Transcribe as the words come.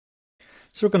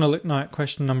So we're going to look now at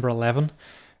question number 11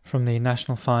 from the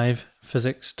National 5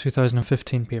 Physics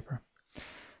 2015 paper.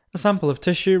 A sample of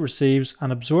tissue receives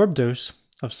an absorbed dose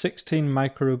of 16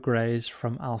 micrograys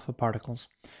from alpha particles.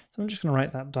 So I'm just going to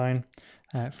write that down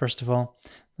first of all,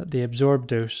 that the absorbed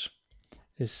dose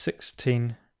is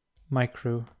 16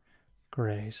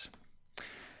 micrograys.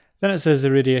 Then it says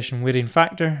the radiation weighting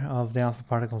factor of the alpha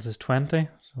particles is 20,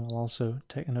 so I'll also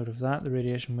take a note of that. The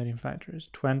radiation weighting factor is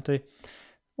 20.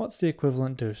 What's the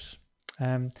equivalent dose?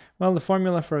 Well, the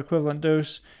formula for equivalent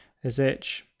dose is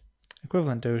H.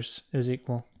 Equivalent dose is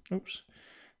equal, oops,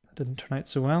 that didn't turn out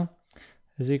so well,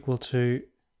 is equal to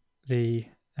the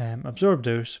absorbed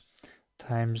dose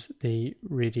times the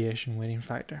radiation weighting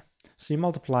factor. So you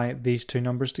multiply these two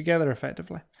numbers together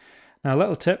effectively. Now a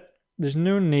little tip, there's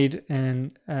no need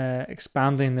in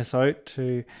expanding this out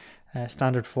to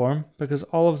standard form because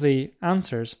all of the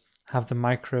answers have the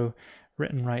micro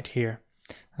written right here.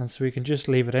 And so we can just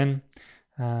leave it in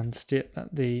and state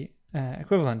that the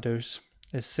equivalent dose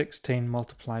is 16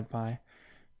 multiplied by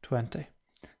 20.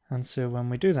 And so when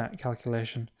we do that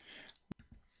calculation,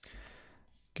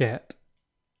 get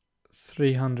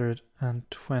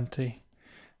 320,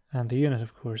 and the unit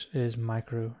of course is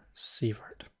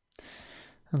microsievert.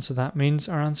 And so that means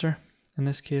our answer in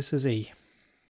this case is E.